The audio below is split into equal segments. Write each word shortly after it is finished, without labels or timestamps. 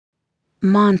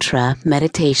Mantra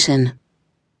meditation.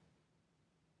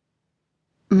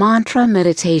 Mantra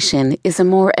meditation is a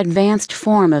more advanced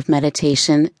form of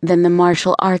meditation than the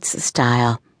martial arts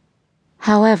style.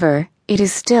 However, it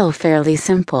is still fairly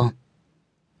simple.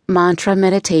 Mantra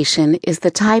meditation is the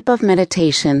type of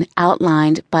meditation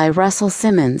outlined by Russell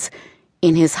Simmons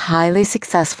in his highly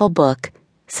successful book,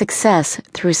 Success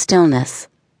Through Stillness,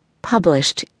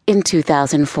 published in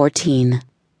 2014.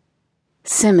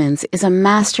 Simmons is a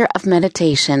master of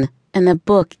meditation, and the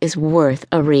book is worth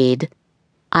a read.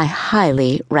 I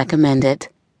highly recommend it.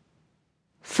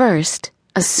 First,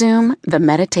 assume the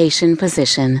meditation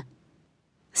position.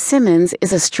 Simmons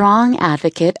is a strong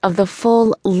advocate of the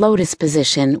full lotus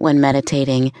position when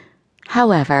meditating.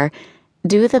 However,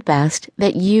 do the best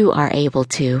that you are able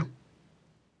to.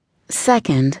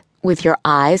 Second, with your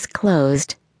eyes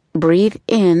closed, breathe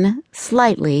in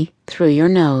slightly through your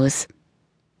nose.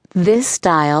 This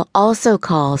style also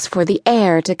calls for the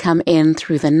air to come in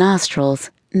through the nostrils,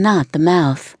 not the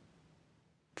mouth.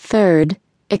 Third,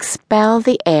 expel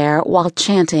the air while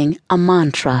chanting a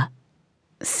mantra.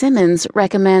 Simmons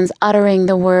recommends uttering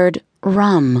the word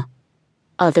rum.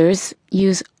 Others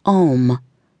use om,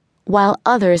 while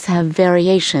others have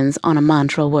variations on a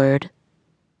mantra word.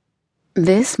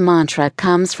 This mantra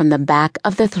comes from the back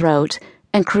of the throat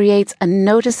and creates a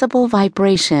noticeable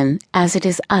vibration as it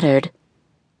is uttered.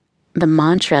 The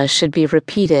mantra should be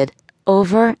repeated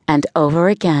over and over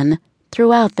again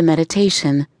throughout the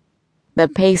meditation. The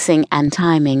pacing and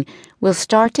timing will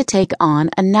start to take on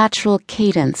a natural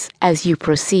cadence as you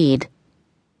proceed.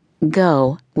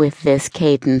 Go with this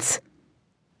cadence.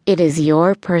 It is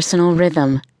your personal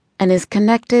rhythm and is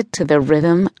connected to the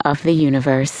rhythm of the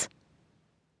universe.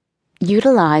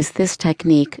 Utilize this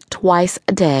technique twice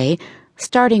a day,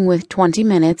 starting with 20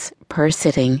 minutes per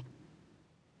sitting.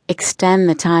 Extend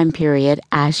the time period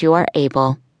as you are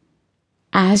able.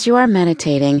 As you are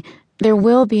meditating, there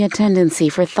will be a tendency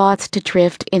for thoughts to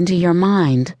drift into your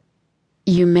mind.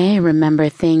 You may remember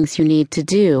things you need to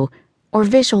do, or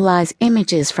visualize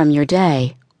images from your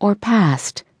day or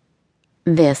past.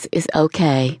 This is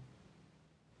okay.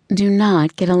 Do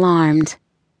not get alarmed.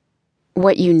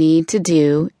 What you need to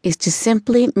do is to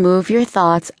simply move your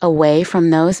thoughts away from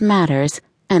those matters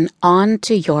and on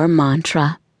to your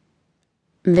mantra.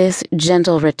 This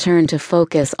gentle return to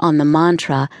focus on the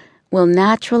mantra will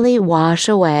naturally wash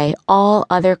away all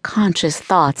other conscious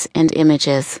thoughts and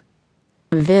images.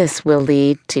 This will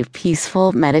lead to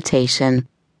peaceful meditation.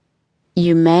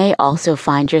 You may also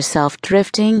find yourself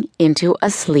drifting into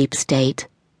a sleep state.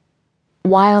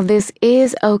 While this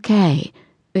is okay,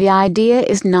 the idea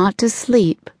is not to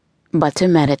sleep, but to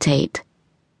meditate.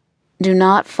 Do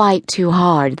not fight too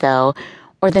hard, though,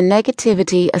 or the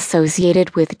negativity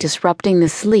associated with disrupting the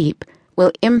sleep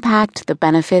will impact the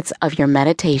benefits of your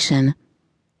meditation.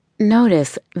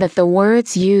 Notice that the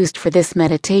words used for this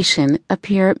meditation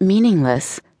appear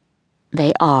meaningless.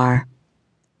 They are.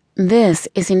 This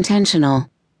is intentional.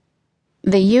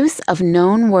 The use of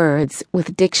known words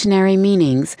with dictionary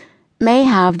meanings may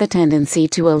have the tendency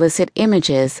to elicit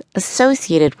images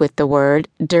associated with the word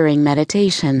during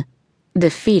meditation,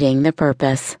 defeating the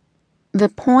purpose. The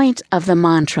point of the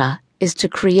mantra is to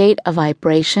create a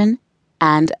vibration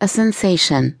and a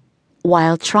sensation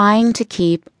while trying to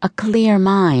keep a clear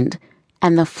mind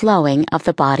and the flowing of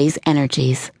the body's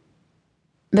energies.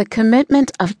 The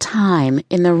commitment of time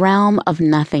in the realm of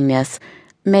nothingness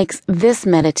makes this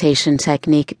meditation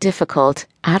technique difficult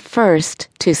at first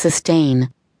to sustain.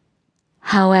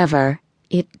 However,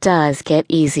 it does get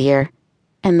easier,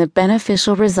 and the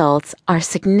beneficial results are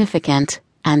significant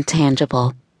and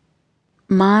tangible.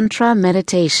 Mantra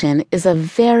meditation is a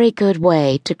very good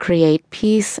way to create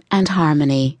peace and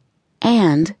harmony,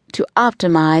 and to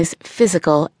optimize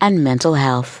physical and mental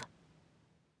health.